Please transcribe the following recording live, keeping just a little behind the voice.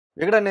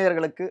விகடன்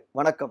நேயர்களுக்கு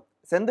வணக்கம்.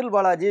 செந்தில்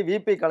பாலாஜி,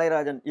 விபி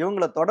கலைராஜன்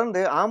இவங்கள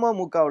தொடர்ந்து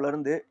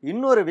அமமுகவிலிருந்து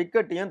இன்னொரு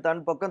விக்கெட்டையும்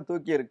தன் பக்கம்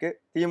தூக்கி இருக்கு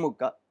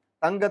திமுக.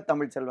 தங்க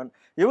தமிழ்ச்செல்வன்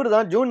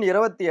இவர்தான் ஜூன்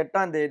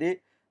 28ஆம் தேதி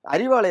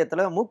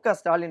அறிவாலயத்துல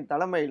மு.க.ஸ்டாலின்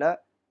தலைமையில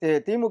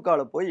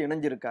திமுகவில் போய்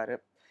இணைஞ்சிருக்காரு.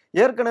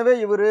 ஏற்கனவே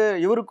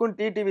இவருக்கும்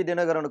டிடிவி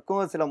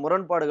தினகரனுக்கும் சில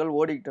முரண்பாடுகள்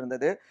ஓடிக்கிட்டு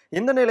இருந்தது.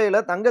 இந்த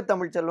நிலையில தங்க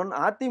தமிழ்ச்செல்வன்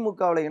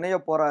அதிமுகவில் இணைய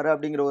போறாரு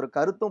அப்படிங்கிற ஒரு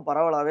கருத்தும்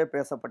பரவலாவே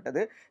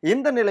பேசப்பட்டது.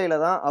 இந்த நிலையில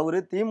தான் அவரு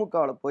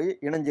திமுகவில் போய்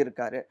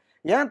இணைஞ்சிருக்காரு.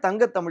 ஏன்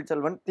தங்க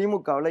தமிழ்ச்செல்வன்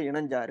திமுகவில்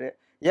இணைஞ்சாரு?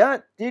 ஏன்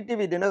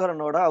டிடிவி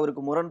தினகரனோட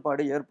அவருக்கு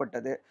முரண்பாடு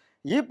ஏற்பட்டது?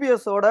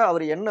 இபிஎஸோட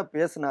அவர் என்ன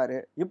பேசினாரு?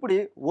 இப்படி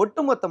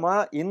ஒட்டுமொத்தமா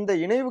இந்த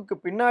இணைவுக்கு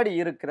பின்னாடி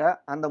இருக்கிற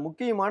அந்த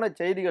முக்கியமான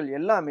செய்திகள்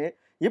எல்லாமே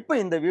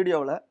இப்ப இந்த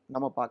வீடியோவில்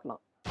நம்ம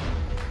பார்க்கலாம்.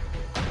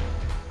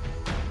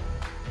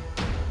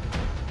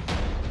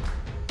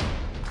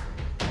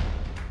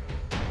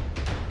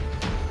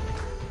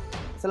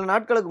 சில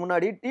நாட்களுக்கு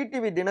முன்னாடி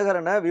டிடிவி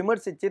தினகரனை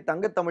விமர்சித்து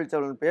தங்க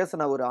தமிழ்ச்செல்வன்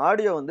பேசின ஒரு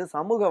ஆடியோ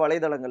சமூக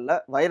வலைதளங்கள்ல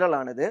வைரல்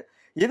ஆனது.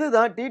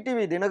 இதுதான்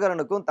டிடிவி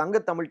தினகரனுக்கும்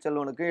தங்க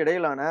தமிழ்ச்செல்வனுக்கும்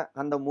இடையிலான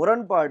அந்த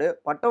முரண்பாடு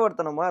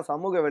பட்டவர்த்தனமா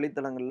சமூக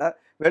வலைத்தளங்கள்ல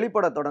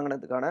வெளிப்பட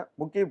தொடங்கினதுக்கான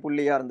முக்கிய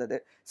புள்ளியா இருந்தது.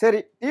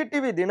 சரி,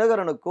 டிடிவி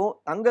தினகரனுக்கும்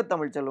தங்க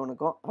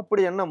தமிழ்ச்செல்வனுக்கும்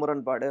அப்படி என்ன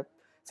முரண்பாடு?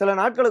 சில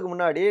நாட்களுக்கு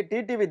முன்னாடி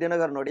டிடிவி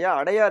தினகரனுடைய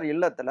அடையார்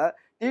இல்லத்துல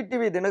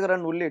டிடிவி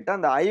தினகரன் உள்ளிட்ட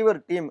அந்த ஐவர்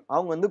டீம்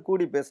அவங்க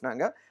கூடி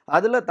பேசினாங்க.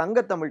 அதுல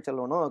தங்க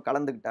தமிழ்ச்செல்வனும்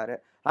கலந்துக்கிட்டாரு.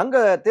 அங்க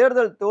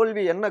தேர்தல்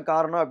தோல்வி என்ன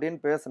காரணம் அப்படின்னு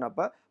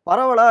பேசினப்ப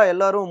பரவலா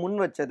எல்லாரும் முன்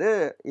வச்சது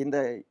இந்த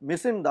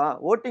மிஷின் தான்,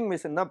 ஓட்டிங்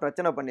மிஷின் தான்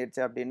பிரச்சனை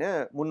பண்ணிருச்சு அப்படின்னு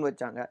முன்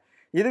வச்சாங்க.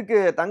 இதுக்கு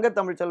தங்க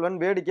தமிழ்ச்செல்வன்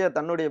வேடிக்கையா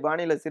தன்னுடைய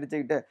பாணியில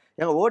சிரிச்சுக்கிட்டு,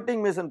 எங்க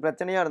ஓட்டிங் மிஷின்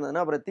பிரச்சனையா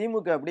இருந்ததுன்னா அப்புறம்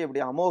திமுக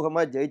இப்படி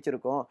அமோகமா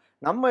ஜெயிச்சிருக்கும்.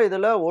 நம்ம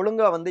இதுல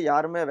ஒழுங்கா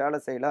யாருமே வேலை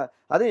செய்யல.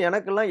 அது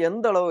எனக்கெல்லாம்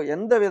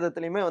எந்த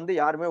விதத்திலையுமே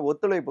யாருமே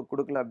ஒத்துழைப்பு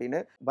கொடுக்கல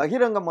அப்படின்னு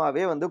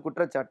பகிரங்கமாவே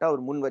குற்றச்சாட்டை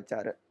அவர் முன்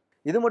வச்சாரு.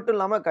 இது மட்டும்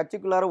இல்லாம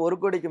கட்சிக்குள்ளார 1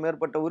 கோடிக்கு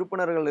மேற்பட்ட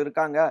உறுப்பினர்கள்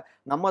இருக்காங்க,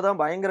 நம்ம தான்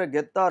பயங்கர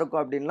கெத்தா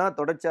இருக்கும் அப்படின்லாம்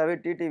தொடர்ச்சியாவே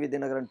டிடிவி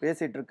தினகரன்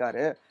பேசிட்டு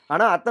இருக்காரு.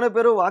 ஆனா அத்தனை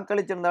பேரும்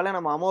வாக்களிச்சிருந்தாலே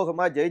நம்ம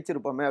அமோகமா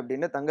ஜெயிச்சிருப்போமே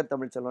அப்படின்னு தங்க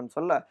தமிழ்ச்செல்வன்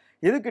சொல்ல,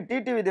 இதுக்கு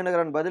டிடிவி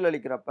தினகரன் பதில்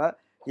அளிக்கிறப்ப,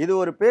 இது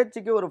ஒரு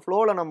பேச்சுக்கு ஒரு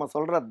ஃப்ளோல நம்ம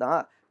சொல்றது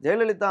தான்.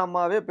 ஜெயலலிதா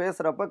அம்மாவே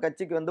பேசுறப்ப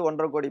கட்சிக்கு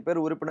 1.5 கோடி பேர்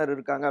உறுப்பினர்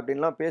இருக்காங்க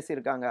அப்படின்லாம்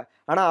பேசியிருக்காங்க.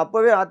 ஆனா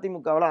அப்பவே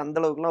அதிமுகவில் அந்த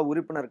அளவுக்குலாம்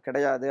உறுப்பினர்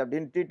கிடையாது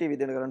அப்படின்னு டிடிவி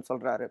தினகரன்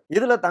சொல்றாரு.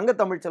 இதுல தங்க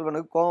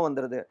தமிழ்ச்செல்வனுக்கு கோவம்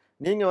வந்துருது.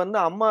 நீங்க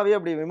அம்மாவே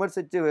அப்படி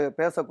விமர்சிச்சு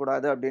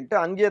பேசக்கூடாது அப்படின்ட்டு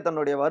அங்கேயே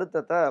தன்னுடைய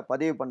வருத்தத்தை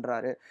பதிவு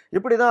பண்றாரு.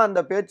 இப்படிதான்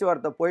அந்த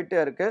பேச்சுவார்த்தை போயிட்டே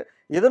இருக்கு.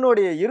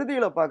 இதனுடைய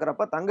இறுதியில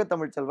பாக்குறப்ப தங்க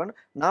தமிழ்ச்செல்வன்,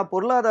 நான்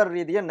பொருளாதார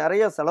ரீதியா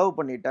நிறைய செலவு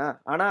பண்ணிட்டேன்,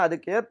 ஆனா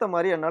அதுக்கு ஏத்த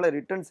மாதிரி என்னால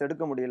ரிட்டர்ன்ஸ்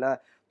எடுக்க முடியல,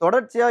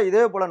 தொடர்ச்சியா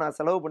இதே போல நான்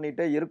செலவு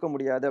பண்ணிட்டே இருக்க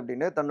முடியாது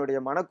அப்படின்னு தன்னுடைய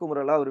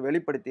மனக்குமுறலை அவர்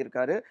வெளிப்படுத்தி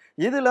இருக்காரு.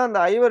 இதுல அந்த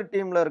ஐவர்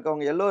டீம்ல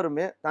இருக்கவங்க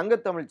எல்லோருமே தங்க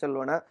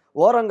தமிழ்ச்செல்வனை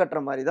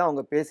ஓரங்கட்டுற மாதிரி தான்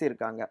அவங்க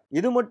பேசியிருக்காங்க.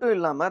 இது மட்டும்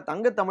இல்லாம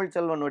தங்க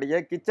தமிழ்ச்செல்வனுடைய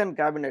கிச்சன்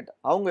கேபினெட்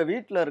அவங்க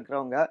வீட்டுல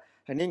இருக்கிறவங்க,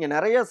 நீங்க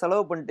நிறைய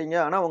செலவு பண்ணிட்டீங்க,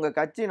 ஆனா உங்க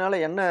கட்சினால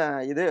என்ன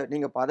இது,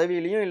 நீங்க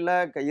பதவியிலையும் இல்ல,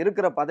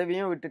 இருக்கிற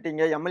பதவியும்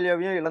விட்டுட்டீங்க,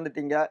 எம்எல்ஏவையும்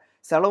இழந்துட்டீங்க,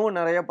 செலவும்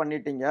நிறைய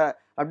பண்ணிட்டீங்க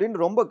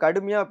அப்படின்னு ரொம்ப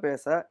கடுமையா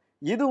பேச,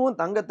 இதுவும்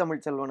தங்க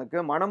தமிழ்ச்செல்வனுக்கு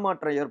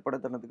மனமாற்றம்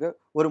ஏற்படுத்தினதுக்கு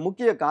ஒரு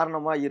முக்கிய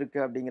காரணமா இருக்கு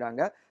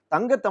அப்படிங்கிறாங்க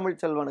தங்க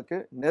தமிழ்ச்செல்வனுக்கு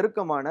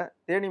நெருக்கமான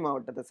தேனி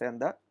மாவட்டத்தை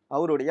சேர்ந்த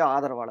அவருடைய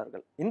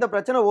ஆதரவாளர்கள். இந்த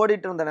பிரச்சனை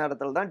ஓடிட்டு இருந்த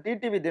நேரத்தில் தான்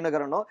டிடிவி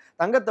தினகரனும்,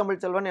 தங்க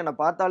தமிழ்ச்செல்வன் என்னை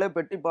பார்த்தாலே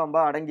பெட்டி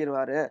பாம்பா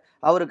அடங்கிடுவாரு,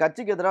 அவர்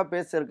கட்சிக்கு எதிராக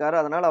பேசியிருக்காரு,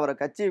 அதனால அவரை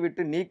கட்சியை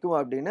விட்டு நீக்கும்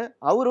அப்படின்னு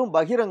அவரும்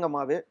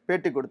பகிரங்கமாவே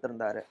பேட்டி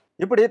கொடுத்திருந்தாரு.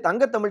 இப்படி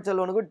தங்க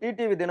தமிழ்ச்செல்வனுக்கும்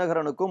டிடிவி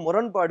தினகரனுக்கும்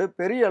முரண்பாடு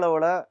பெரிய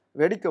அளவுல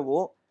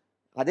வெடிக்கவும்,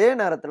 அதே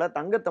நேரத்துல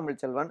தங்க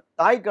தமிழ்ச்செல்வன்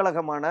தாய்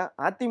கழகமான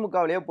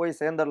அதிமுகவிலேயே போய்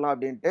சேர்ந்துடலாம்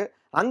அப்படின்ட்டு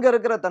அங்க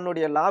இருக்கிற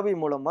தன்னுடைய லாபி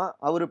மூலமா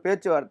அவரு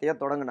பேச்சுவார்த்தையை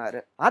தொடங்கினாரு.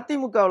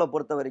 அதிமுகவை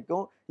பொறுத்த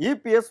வரைக்கும்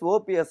இபிஎஸ்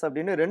ஓபிஎஸ்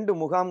அப்படின்னு 2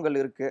 முகாம்கள்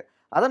இருக்கு.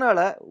 அதனால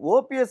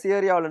ஓபிஎஸ்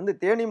ஏரியாவில இருந்து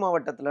தேனி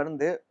மாவட்டத்தில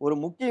இருந்து ஒரு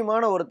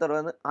முக்கியமான ஒருத்தர்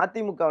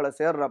அதிமுகவில்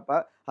சேர்றப்ப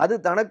அது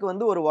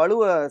தனக்கு ஒரு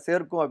வலுவை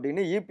சேர்க்கும்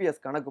அப்படின்னு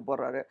இபிஎஸ் கணக்கு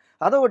போடுறாரு.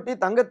 அதை ஒட்டி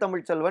தங்க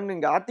தமிழ்ச்செல்வன்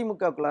இங்க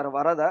அதிமுகக்குள்ளார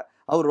வரத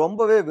அவர்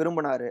ரொம்பவே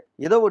விரும்பினாரு.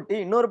 இதை ஒட்டி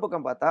இன்னொரு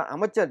பக்கம் பார்த்தா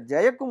அமைச்சர்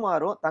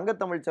ஜெயக்குமாரும் தங்க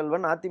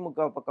தமிழ்ச்செல்வன்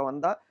அதிமுக பக்கம்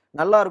வந்தா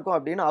நல்லா இருக்கும்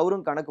அப்படின்னு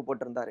அவரும் கணக்கு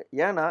போட்டிருந்தாரு.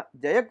 ஏன்னா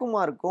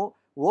ஜெயக்குமாருக்கும்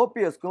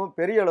ஓபிஎஸ்க்கும்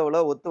பெரிய அளவுல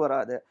ஒத்து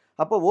வராது.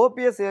 அப்போ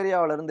ஓபிஎஸ்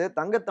ஏரியாவில இருந்து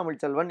தங்க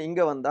தமிழ்ச்செல்வன்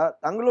இங்க வந்தா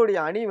தங்களுடைய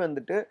அணி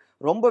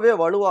ரொம்பவே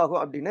வலுவாகும்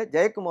அப்படின்னு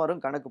ஜெயக்குமாரும்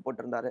கணக்கு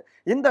போட்டிருந்தாரு.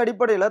 இந்த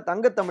அடிப்படையில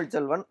தங்க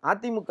தமிழ்ச்செல்வன்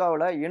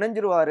அதிமுகவில்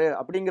இணைஞ்சிருவாரு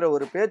அப்படிங்கிற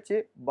ஒரு பேச்சு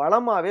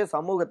பலமாவே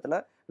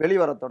சமூகத்துல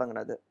வெளிவர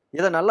தொடங்கினது.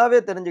 இதை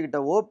நல்லாவே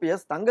தெரிஞ்சுக்கிட்ட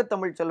ஓபிஎஸ், தங்க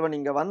தமிழ்ச்செல்வன்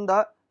இங்க வந்தா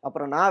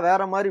அப்புறம் நான்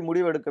வேற மாதிரி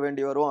முடிவெடுக்க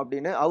வேண்டி வரும்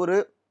அப்படின்னு அவரு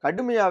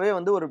கடுமையாவே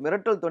ஒரு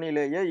மிரட்டல்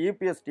துணியிலேயே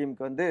இபிஎஸ்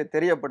டீமுக்கு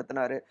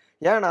தெரியப்படுத்தினாரு.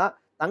 ஏன்னா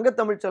தங்க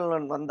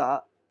தமிழ்ச்செல்வன் வந்தா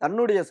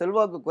தன்னுடைய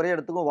செல்வாக்கு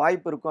குறையறதுக்கும்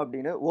வாய்ப்பு இருக்கும்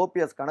அப்படின்னு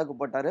ஓபிஎஸ் கணக்கு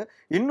போட்டாரு.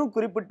 இன்னும்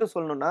குறிப்பிட்டு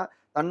சொல்லணும்னா,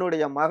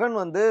 தன்னுடைய மகன்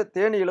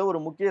தேனியில ஒரு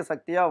முக்கிய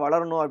சக்தியா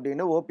வளரணும்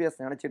அப்படின்னு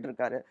ஓபிஎஸ் நினைச்சிட்டு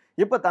இருக்காரு.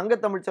 இப்ப தங்க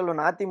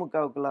தமிழ்ச்செல்வன்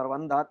அதிமுகவுக்குள்ளார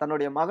வந்தா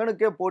தன்னுடைய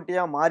மகனுக்கே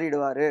போட்டியா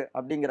மாறிடுவாரு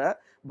அப்படிங்கிற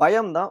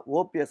பயம் தான்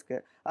ஓபிஎஸ்க்கு.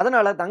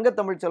 அதனால தங்க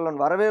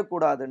தமிழ்ச்செல்வன் வரவே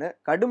கூடாதுன்னு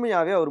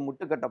கடுமையாவே அவர்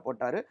முட்டுக்கட்டை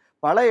போட்டாரு.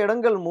 பல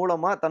இடங்கள்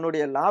மூலமா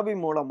தன்னுடைய லாபி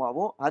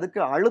மூலமாவும்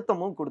அதுக்கு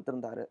அழுத்தமும்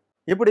கொடுத்திருந்தாரு.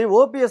 இப்படி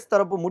ஓபிஎஸ்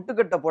தரப்பு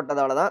முட்டுக்கட்டை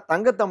போட்டதால தான்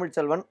தங்க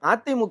தமிழ்ச்செல்வன்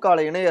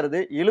அதிமுகவில் இணையிறது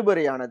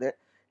இழுபறியானது.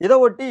 இதை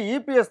ஒட்டி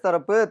இபிஎஸ்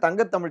தரப்பு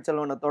தங்க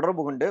தமிழ்ச்செல்வனை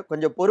தொடர்பு கொண்டு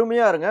கொஞ்சம்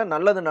பொறுமையா இருங்க,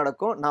 நல்லது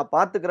நடக்கும், நான்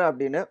பார்த்துக்கிறேன்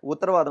அப்படின்னு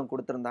உத்தரவாதம்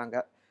கொடுத்திருந்தாங்க.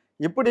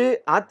 இப்படி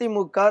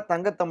அதிமுக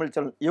தங்க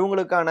தமிழ்ச்செல்வன்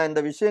இவங்களுக்கான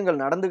இந்த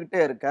விஷயங்கள் நடந்துகிட்டே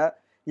இருக்க,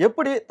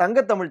 எப்படி தங்க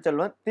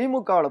தமிழ்ச்செல்வன்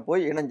திமுகவில்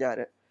போய்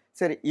இணைஞ்சாரு?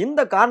 சரி, இந்த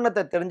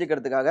காரணத்தை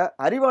தெரிஞ்சுக்கிறதுக்காக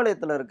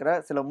அறிவாலயத்தில் இருக்கிற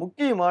சில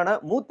முக்கியமான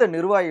மூத்த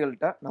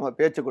நிர்வாகிகள்கிட்ட நம்ம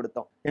பேச்சு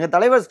கொடுத்தோம். எங்க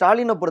தலைவர்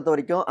ஸ்டாலினை பொறுத்த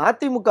வரைக்கும்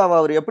அதிமுகவை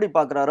அவர் எப்படி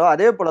பார்க்குறாரோ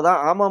அதே போலதான்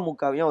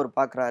அமமுகவையும் அவர்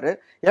பார்க்குறாரு.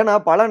 ஏன்னா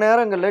பல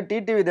நேரங்களில்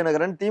டிடிவி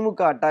தினகரன்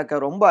திமுக அட்டாக்கை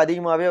ரொம்ப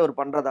அதிகமாகவே அவர்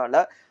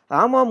பண்றதால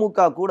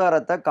அமமுக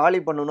கூடாரத்தை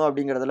காலி பண்ணணும்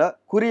அப்படிங்கிறதுல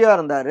குறியா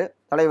இருந்தாரு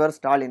தலைவர்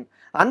ஸ்டாலின்.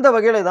 அந்த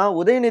வகையில தான்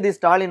உதயநிதி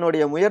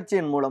ஸ்டாலினுடைய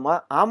முயற்சியின் மூலமா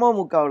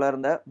அமமுகவில்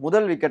இருந்த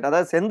முதல் விக்கெட்,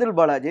 அதாவது செந்தில்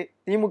பாலாஜி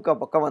திமுக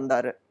பக்கம்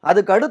வந்தாரு.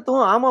 அதுக்கு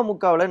அடுத்தும்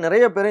அமமுகவில்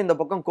நிறைய பேரை இந்த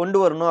பக்கம் கொண்டு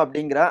வரணும்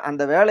அப்படிங்கிற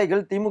அந்த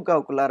வேலைகள்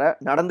திமுகவுக்குள்ளார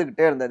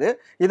நடந்துகிட்டே இருந்தது.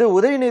 இது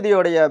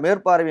உதயநிதியோடைய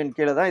மேற்பார்வையின்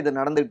கீழே தான் இது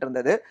நடந்துகிட்டு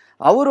இருந்தது.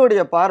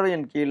 அவருடைய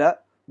பார்வையின் கீழே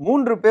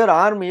 3 பேர்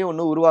ஆர்மியும்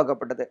ஒன்று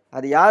உருவாக்கப்பட்டது.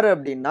 அது யாரு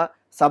அப்படின்னா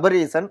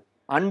சபரீசன்,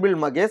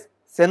 அன்பில் மகேஷ்,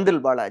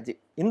 செந்தில் பாலாஜி.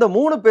 இந்த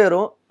 3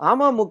 பேரும்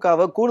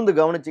அமமுகவை கூர்ந்து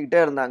கவனிச்சுக்கிட்டே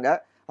இருந்தாங்க.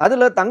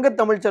 அதுல தங்க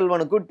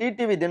தமிழ்ச்செல்வனுக்கும்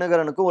டிடிவி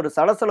தினகரனுக்கும் ஒரு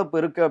சலசலப்பு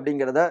இருக்கு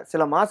அப்படிங்கிறத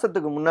சில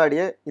மாசத்துக்கு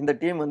முன்னாடியே இந்த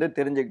டீம் வந்து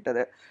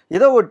தெரிஞ்சுக்கிட்டது.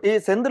 இதை ஒட்டி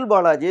செந்தில்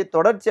பாலாஜி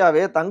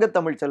தொடர்ச்சியாவே தங்க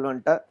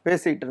தமிழ்ச்செல்வன்கிட்ட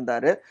பேசிட்டு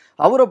இருந்தாரு.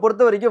 அவரை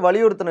பொறுத்த வரைக்கும்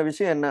வலியுறுத்தின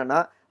விஷயம் என்னன்னா,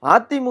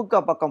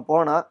 அதிமுக பக்கம்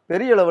போனா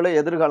பெரிய அளவுல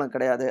எதிர்காலம்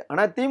கிடையாது,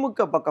 ஆனா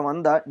திமுக பக்கம்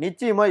வந்தா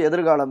நிச்சயமா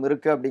எதிர்காலம்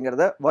இருக்கு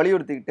அப்படிங்கிறத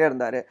வலியுறுத்திக்கிட்டே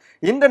இருந்தாரு.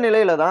 இந்த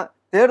நிலையில தான்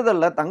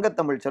தேர்தலில் தங்க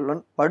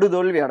தமிழ்ச்செல்வன்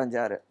படுதோல்வி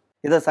அடைஞ்சாரு.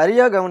 இதை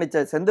சரியா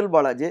கவனிச்ச செந்தில்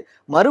பாலாஜி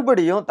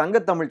மறுபடியும் தங்க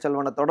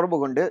தமிழ்ச்செல்வனை தொடர்பு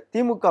கொண்டு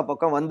திமுக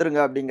பக்கம் வந்துருங்க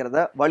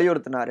அப்படிங்கிறத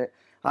வலியுறுத்தினாரு.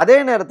 அதே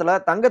நேரத்துல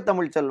தங்க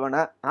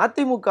தமிழ்ச்செல்வனை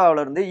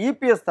அதிமுகவுல இருந்து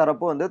இபிஎஸ்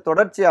தரப்பு வந்து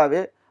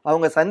தொடர்ச்சியாவே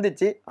அவங்க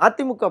சந்திச்சு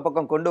அதிமுக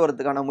பக்கம் கொண்டு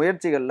வரதுக்கான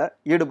முயற்சிகள்ல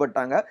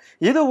ஈடுபட்டாங்க.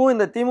 இதுவும்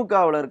இந்த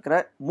திமுகவில் இருக்கிற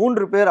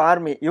 3 பேர்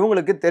ஆர்மி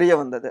இவங்களுக்கு தெரிய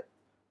வந்தது.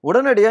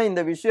 உடனடியாக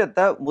இந்த விஷயத்த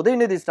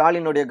உதயநிதி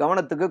ஸ்டாலினுடைய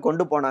கவனத்துக்கு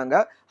கொண்டு போனாங்க.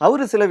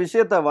 அவரு சில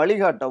விஷயத்த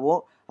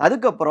வழிகாட்டவும்,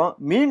 அதுக்கப்புறம்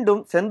மீண்டும்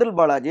செந்தில்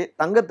பாலாஜி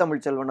தங்க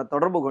தமிழ்ச்செல்வனை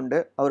தொடர்பு கொண்டு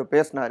அவர்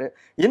பேசினாரு.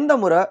 இந்த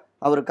முறை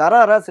அவர்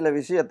கராரா சில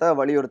விஷயத்த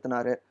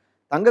வலியுறுத்தினாரு.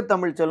 தங்க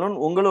தமிழ்ச்செல்வன்,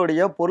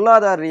 உங்களுடைய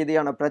பொருளாதார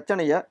ரீதியான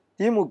பிரச்சனையை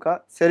திமுக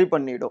சரி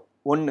பண்ணிடும்,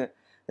 1.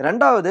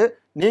 2வது,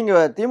 நீங்க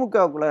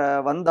திமுகவுக்குள்ள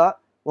வந்தா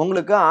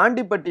உங்களுக்கு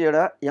ஆண்டிப்பட்டியோட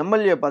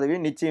எம்எல்ஏ பதவி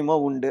நிச்சயமா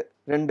உண்டு,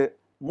 2.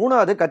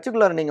 3வது,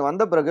 கட்சிக்குள்ளார நீங்க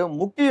வந்த பிறகு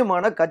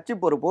முக்கியமான கட்சி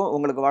பொறுப்பும்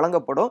உங்களுக்கு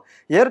வழங்கப்படும்.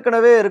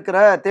 ஏற்கனவே இருக்கிற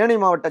தேனி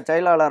மாவட்ட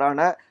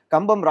செயலாளரான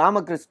கம்பம்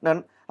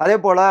ராமகிருஷ்ணன், அதே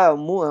போல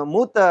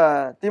மூத்த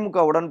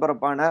திமுக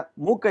உடன்பிறப்பான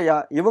மூக்கையா,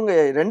 இவங்க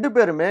 2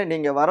 பேருமே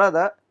நீங்க வராத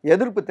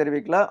எதிர்ப்பு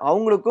தெரிவிக்கல.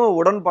 அவங்களுக்கும்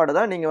உடன்பாடு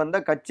தான், நீங்க வந்த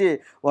கட்சி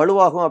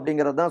வலுவாகும்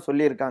அப்படிங்கிறது தான்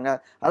சொல்லியிருக்காங்க.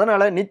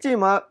 அதனால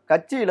நிச்சயமா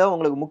கட்சியில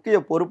உங்களுக்கு முக்கிய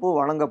பொறுப்பு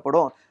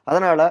வழங்கப்படும்.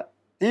 அதனால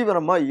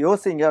தீவிரமா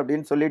யோசிங்க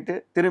அப்படின்னு சொல்லிட்டு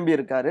திரும்பி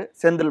இருக்காரு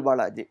செந்தில்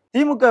பாலாஜி.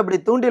 திமுக இப்படி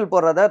தூண்டில்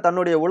போடுறத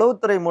தன்னுடைய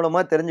உளவுத்துறை மூலமா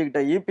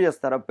தெரிஞ்சுக்கிட்ட இபிஎஸ்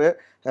தரப்பு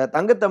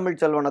தங்க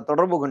தமிழ்ச்செல்வனை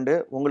தொடர்பு கொண்டு,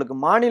 உங்களுக்கு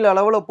மாநில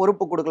அளவுல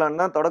பொறுப்பு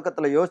கொடுக்கலான்னு தான்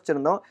தொடக்கத்துல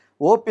யோசிச்சிருந்தோம்,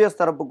 ஓபிஎஸ்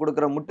தரப்பு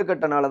கொடுக்குற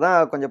முட்டுக்கட்டனால தான்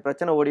கொஞ்சம்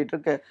பிரச்சனை ஓடிட்டு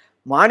இருக்கு,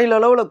 மாநில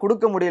அளவுல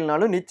கொடுக்க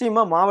முடியலனாலும்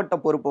நிச்சயமா மாவட்ட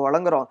பொறுப்பு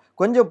வழங்குறோம்,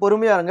 கொஞ்சம்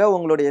பொறுமையா இருங்க,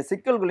 உங்களுடைய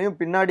சிக்கல்களையும்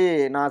பின்னாடி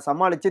நான்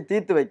சமாளிச்சு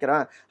தீர்த்து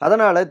வைக்கிறேன்,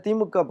 அதனால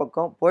திமுக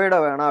பக்கம் போயிட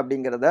வேணாம்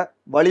அப்படிங்கிறத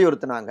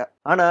வலியுறுத்தினாங்க.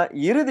 ஆனா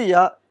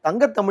இறுதியா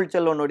தங்க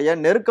தமிழ்ச்செல்வனுடைய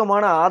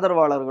நெருக்கமான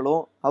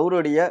ஆதரவாளர்களும்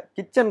அவருடைய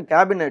கிச்சன்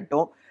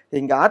கேபினெட்டும்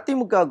இங்க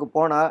அதிமுகவுக்கு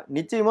போனா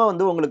நிச்சயமா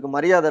வந்து உங்களுக்கு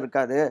மரியாதை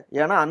இருக்காது,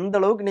 ஏன்னா அந்த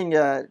அளவுக்கு நீங்க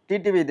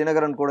டிடிவி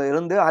தினகரன் கூட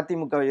இருந்து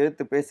அதிமுகவை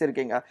எதிர்த்து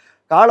பேசியிருக்கீங்க,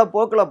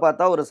 காலப்போக்கில்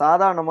பார்த்தா ஒரு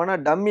சாதாரணமான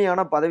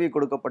டம்மியான பதவி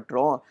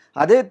கொடுக்கப்பட்டுரும்,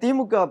 அதே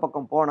திமுக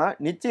பக்கம் போனா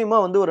நிச்சயமா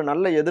வந்து ஒரு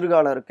நல்ல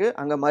எதிர்காலம் இருக்கு,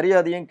 அங்க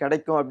மரியாதையும்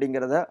கிடைக்கும்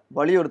அப்படிங்கிறத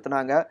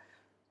வலியுறுத்தினாங்க.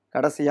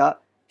 கடைசியா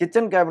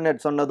கிச்சன்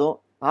கேபினெட் சொன்னதும்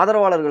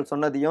ஆதரவாளர்கள்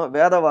சொன்னதையும்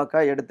வேத வாக்கா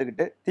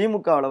எடுத்துக்கிட்டு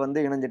திமுகவில் வந்து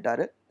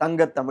இணைஞ்சிட்டாரு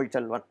தங்க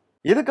தமிழ்ச்செல்வன்.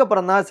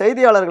 இதுக்கப்புறம் தான்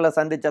செய்தியாளர்களை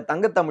சந்திச்ச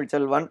தங்க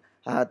தமிழ்ச்செல்வன்,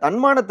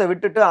 தன்மானத்தை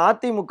விட்டுட்டு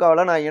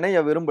அதிமுகவில் நான்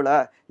இணைய விரும்பல,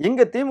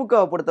 இங்க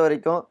திமுகவை பொறுத்த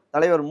வரைக்கும்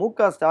தலைவர்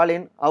மு.க.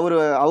 ஸ்டாலின்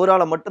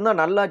அவரால்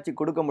மட்டும்தான் நல்லாட்சி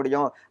கொடுக்க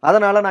முடியும்,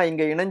 அதனால நான்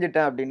இங்க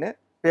இணைஞ்சிட்டேன் அப்படின்னு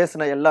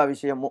பேசின எல்லா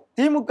விஷயமும்.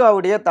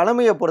 திமுகவுடைய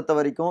தலைமையை பொறுத்த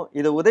வரைக்கும்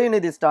இது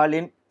உதயநிதி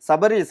ஸ்டாலின்,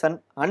 சபரீசன்,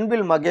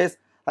 அன்பில் மகேஷ்,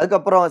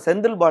 அதுக்கப்புறம்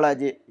செந்தில்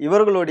பாலாஜி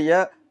இவர்களுடைய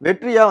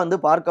வெற்றியா வந்து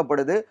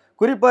பார்க்கப்படுது.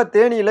 குறிப்பா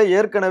தேனியில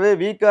ஏற்கனவே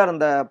வீக்கா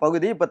இருந்த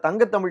பகுதி இப்ப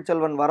தங்க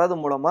தமிழ்ச்செல்வன் வரது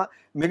மூலமா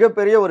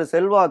மிகப்பெரிய ஒரு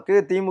செல்வாக்கு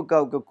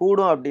திமுகவுக்கு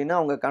கூடும் அப்படின்னு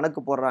அவங்க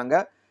கணக்கு போடுறாங்க.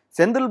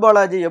 செந்தில்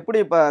பாலாஜி எப்படி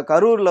இப்ப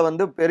கரூர்ல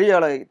வந்து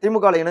பெரிய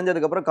திமுக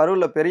இணைஞ்சதுக்கு அப்புறம்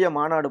கரூர்ல பெரிய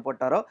மாநாடு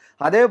போட்டாரோ,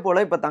 அதே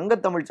போல இப்ப தங்க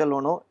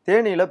தமிழ்ச்செல்வனும்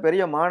தேனியில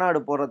பெரிய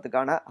மாநாடு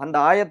போடுறதுக்கான அந்த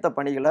ஆயத்த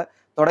பணிகளை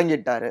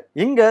தொடங்கிட்டாரு.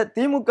 இங்க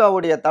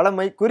திமுகவுடைய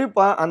தலைமை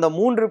குறிப்பா அந்த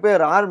 3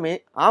 பேர் ஆர்மி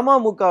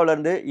அமமுகவுல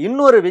இருந்து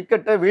இன்னொரு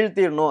விக்கெட்டை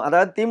வீழ்த்திடணும்,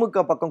 அதாவது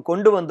திமுக பக்கம்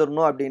கொண்டு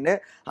வந்துடணும் அப்படின்னு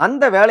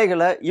அந்த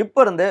வேலைகளை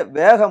இப்ப இருந்தே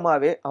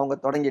வேகமாவே அவங்க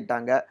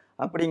தொடங்கிட்டாங்க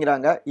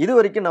அப்படிங்கிறாங்க இது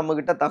வரைக்கும் நம்ம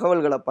கிட்ட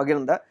தகவல்களை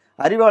பகிர்ந்த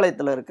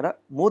அறிவாலயத்துல இருக்கிற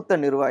மூத்த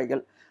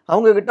நிர்வாகிகள்.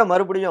 அவங்க கிட்ட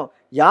மறுபடியும்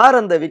யார்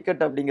அந்த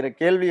விக்கெட் அப்படிங்கிற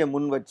கேள்வியை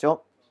முன் வச்சோம்.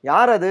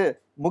 யார் அது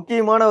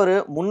முக்கியமான ஒரு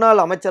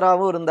முன்னாள்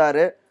அமைச்சராகவும்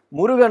இருந்தாரு.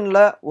 முருகன்ல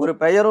ஒரு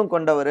பெயரும்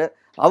கொண்டவர்.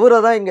 அவரை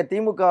தான் இங்க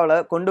திமுகவுல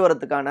கொண்டு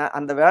வரதுக்கான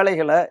அந்த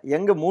வேலைகளை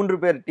எங்க 3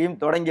 பேர் டீம்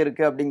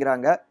தொடங்கியிருக்கு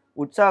அப்படிங்கிறாங்க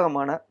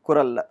உற்சாகமான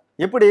குரல்ல.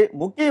 இப்படி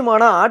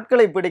முக்கியமான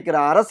ஆட்களை பிடிக்கிற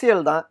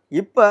அரசியல் தான்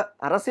இப்ப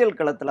அரசியல்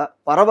களத்துல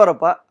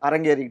பரபரப்பா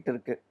அரங்கேறிக்கிட்டு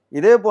இருக்கு.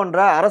 இதே போன்ற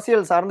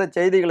அரசியல் சார்ந்த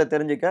செய்திகளை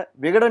தெரிஞ்சுக்க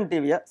விகடன்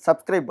டிவியை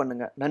சப்ஸ்கிரைப்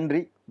பண்ணுங்க.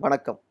 நன்றி,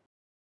 வணக்கம்.